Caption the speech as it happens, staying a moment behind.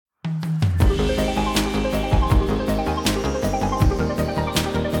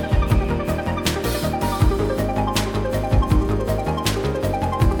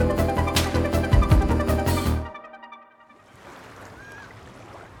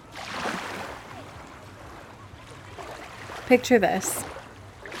Picture this.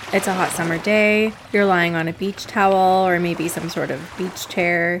 It's a hot summer day, you're lying on a beach towel or maybe some sort of beach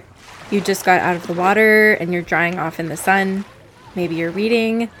chair. You just got out of the water and you're drying off in the sun. Maybe you're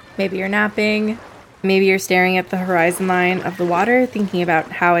reading, maybe you're napping, maybe you're staring at the horizon line of the water thinking about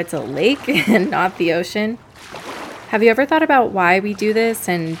how it's a lake and not the ocean. Have you ever thought about why we do this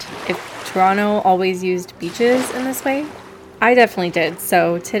and if Toronto always used beaches in this way? I definitely did,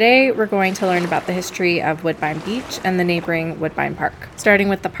 so today we're going to learn about the history of Woodbine Beach and the neighboring Woodbine Park, starting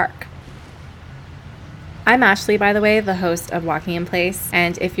with the park. I'm Ashley, by the way, the host of Walking in Place,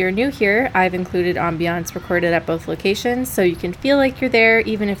 and if you're new here, I've included ambiance recorded at both locations so you can feel like you're there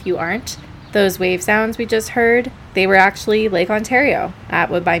even if you aren't. Those wave sounds we just heard, they were actually Lake Ontario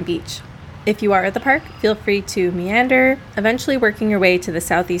at Woodbine Beach. If you are at the park, feel free to meander, eventually working your way to the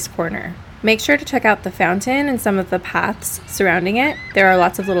southeast corner. Make sure to check out the fountain and some of the paths surrounding it. There are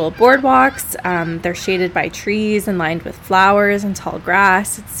lots of little boardwalks. They're shaded by trees and lined with flowers and tall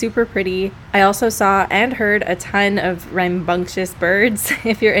grass. It's super pretty. I also saw and heard a ton of rambunctious birds,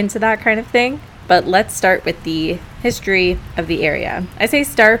 if you're into that kind of thing. But let's start with the history of the area. I say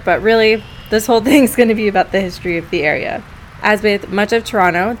start, but really, this whole thing's going to be about the history of the area. As with much of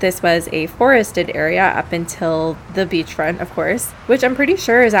Toronto, this was a forested area up until the beachfront, of course, which I'm pretty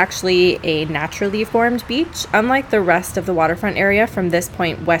sure is actually a naturally formed beach, unlike the rest of the waterfront area from this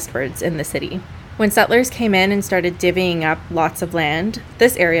point westwards in the city. When settlers came in and started divvying up lots of land,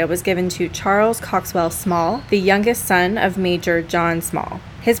 this area was given to Charles Coxwell Small, the youngest son of Major John Small.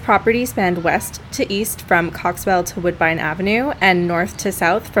 His property spanned west to east from Coxwell to Woodbine Avenue and north to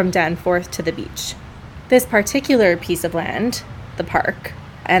south from Danforth to the beach. This particular piece of land, the park,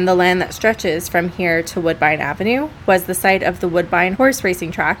 and the land that stretches from here to Woodbine Avenue was the site of the Woodbine horse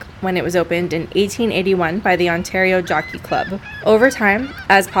racing track when it was opened in 1881 by the Ontario Jockey Club. Over time,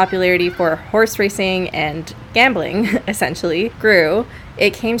 as popularity for horse racing and gambling, essentially, grew,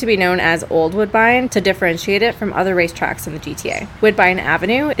 it came to be known as Old Woodbine to differentiate it from other racetracks in the GTA. Woodbine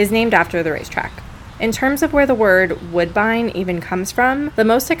Avenue is named after the racetrack. In terms of where the word Woodbine even comes from, the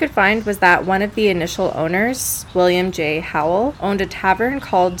most I could find was that one of the initial owners, William J. Howell, owned a tavern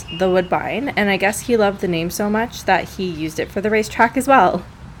called the Woodbine, and I guess he loved the name so much that he used it for the racetrack as well.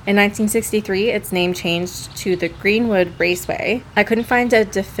 In 1963, its name changed to the Greenwood Raceway. I couldn't find a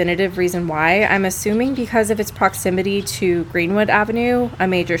definitive reason why. I'm assuming because of its proximity to Greenwood Avenue, a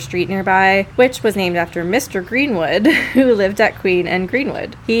major street nearby, which was named after Mr. Greenwood, who lived at Queen and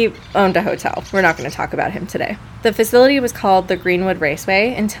Greenwood. He owned a hotel. We're not going to talk about him today. The facility was called the Greenwood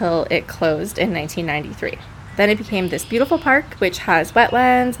Raceway until it closed in 1993. Then it became this beautiful park, which has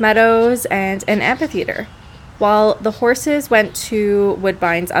wetlands, meadows, and an amphitheater. While the horses went to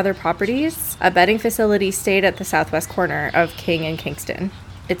Woodbine's other properties, a betting facility stayed at the southwest corner of King and Kingston.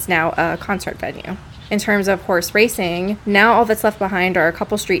 It's now a concert venue. In terms of horse racing, now all that's left behind are a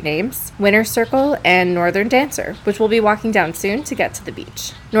couple street names, Winner's Circle and Northern Dancer, which we'll be walking down soon to get to the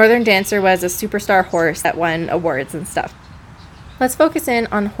beach. Northern Dancer was a superstar horse that won awards and stuff. Let's focus in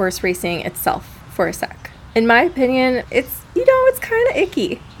on horse racing itself for a sec. In my opinion, it's kind of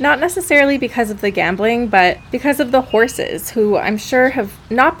icky. Not necessarily because of the gambling, but because of the horses, who I'm sure have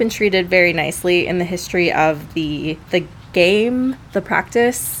not been treated very nicely in the history of the game, the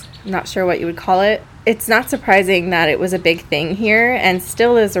practice. I'm not sure what you would call it. It's not surprising that it was a big thing here and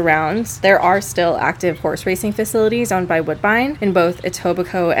still is around. There are still active horse racing facilities owned by Woodbine in both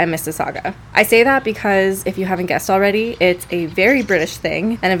Etobicoke and Mississauga. I say that because, if you haven't guessed already, it's a very British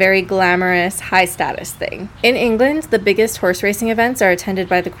thing and a very glamorous, high-status thing. In England, the biggest horse racing events are attended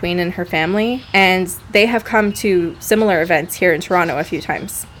by the Queen and her family, and they have come to similar events here in Toronto a few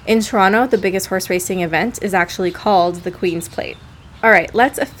times. In Toronto, the biggest horse racing event is actually called the Queen's Plate. Alright,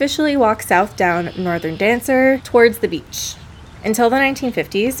 let's officially walk south down Northern Dancer towards the beach. Until the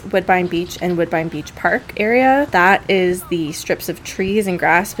 1950s, Woodbine Beach and Woodbine Beach Park area, that is the strips of trees and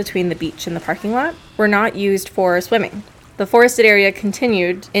grass between the beach and the parking lot, were not used for swimming. The forested area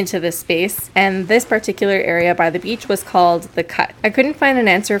continued into this space, and this particular area by the beach was called the Cut. I couldn't find an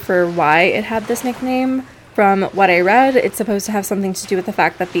answer for why it had this nickname. From what I read, it's supposed to have something to do with the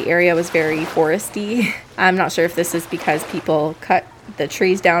fact that the area was very foresty. I'm not sure if this is because people cut the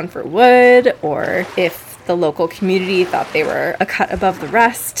trees down for wood, or if the local community thought they were a cut above the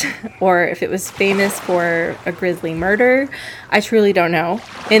rest, or if it was famous for a grisly murder. I truly don't know.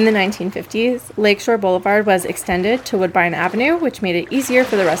 In the 1950s, Lakeshore Boulevard was extended to Woodbine Avenue, which made it easier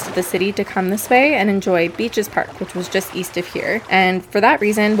for the rest of the city to come this way and enjoy Beaches Park, which was just east of here. And for that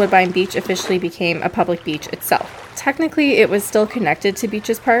reason, Woodbine Beach officially became a public beach itself. Technically, it was still connected to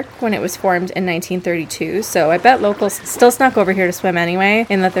Beaches Park when it was formed in 1932, so I bet locals still snuck over here to swim anyway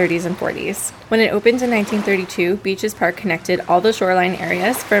in the 30s and 40s. When it opened in 1932, Beaches Park connected all the shoreline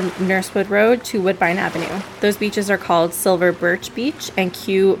areas from Nursewood Road to Woodbine Avenue. Those beaches are called Silver Birch Beach and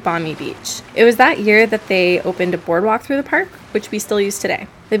Kew Balmy Beach. It was that year that they opened a boardwalk through the park, which we still use today.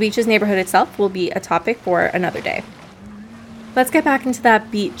 The beach's neighborhood itself will be a topic for another day. Let's get back into that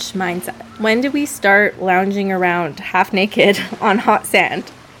beach mindset. When did we start lounging around half naked on hot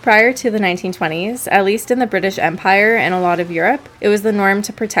sand? Prior to the 1920s, at least in the British Empire and a lot of Europe, it was the norm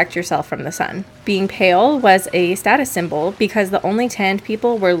to protect yourself from the sun. Being pale was a status symbol because the only tanned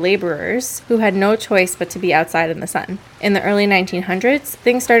people were laborers who had no choice but to be outside in the sun. In the early 1900s,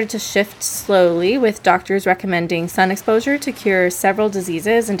 things started to shift slowly, with doctors recommending sun exposure to cure several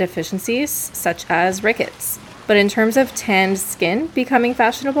diseases and deficiencies, such as rickets. But in terms of tanned skin becoming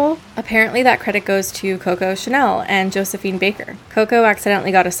fashionable, apparently that credit goes to Coco Chanel and Josephine Baker. Coco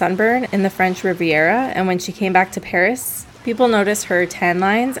accidentally got a sunburn in the French Riviera, and when she came back to Paris, people noticed her tan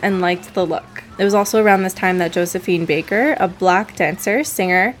lines and liked the look. It was also around this time that Josephine Baker, a black dancer,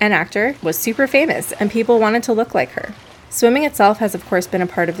 singer, and actor, was super famous, and people wanted to look like her. Swimming itself has of course been a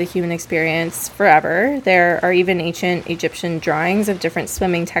part of the human experience forever. There are even ancient Egyptian drawings of different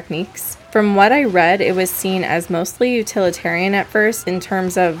swimming techniques. From what I read, it was seen as mostly utilitarian at first in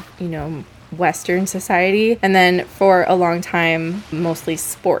terms of, Western society, and then for a long time, mostly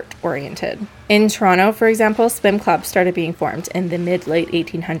sport-oriented. In Toronto, for example, swim clubs started being formed in the mid-late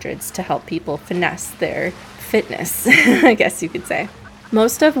 1800s to help people finesse their fitness, I guess you could say.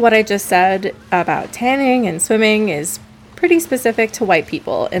 Most of what I just said about tanning and swimming is pretty specific to white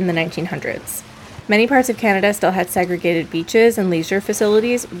people in the 1900s. Many parts of Canada still had segregated beaches and leisure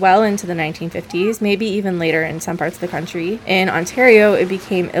facilities well into the 1950s, maybe even later in some parts of the country. In Ontario, it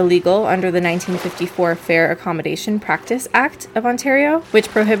became illegal under the 1954 Fair Accommodation Practice Act of Ontario, which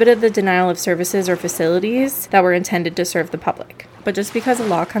prohibited the denial of services or facilities that were intended to serve the public. But just because a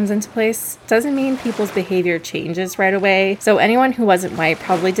law comes into place doesn't mean people's behavior changes right away. So anyone who wasn't white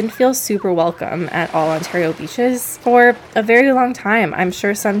probably didn't feel super welcome at all Ontario beaches for a very long time. I'm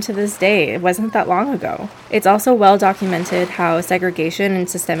sure some to this day. It wasn't that long ago. It's also well documented how segregation and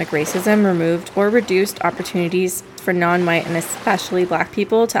systemic racism removed or reduced opportunities for non-white and especially Black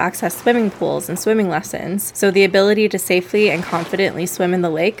people to access swimming pools and swimming lessons. So the ability to safely and confidently swim in the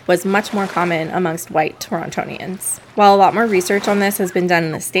lake was much more common amongst white Torontonians. While a lot more research on this has been done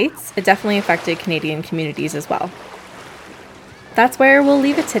in the States, it definitely affected Canadian communities as well. That's where we'll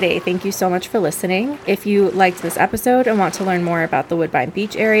leave it today. Thank you so much for listening. If you liked this episode and want to learn more about the Woodbine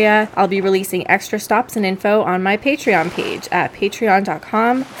Beach area, I'll be releasing extra stops and info on my Patreon page at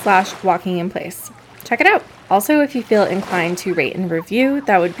patreon.com/walkinginplace. Check it out. Also, if you feel inclined to rate and review,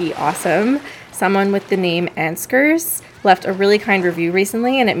 that would be awesome. Someone with the name Anskers left a really kind review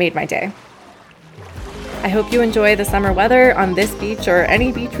recently and it made my day. I hope you enjoy the summer weather on this beach or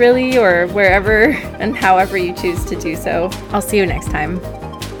any beach really, or wherever and however you choose to do so. I'll see you next time.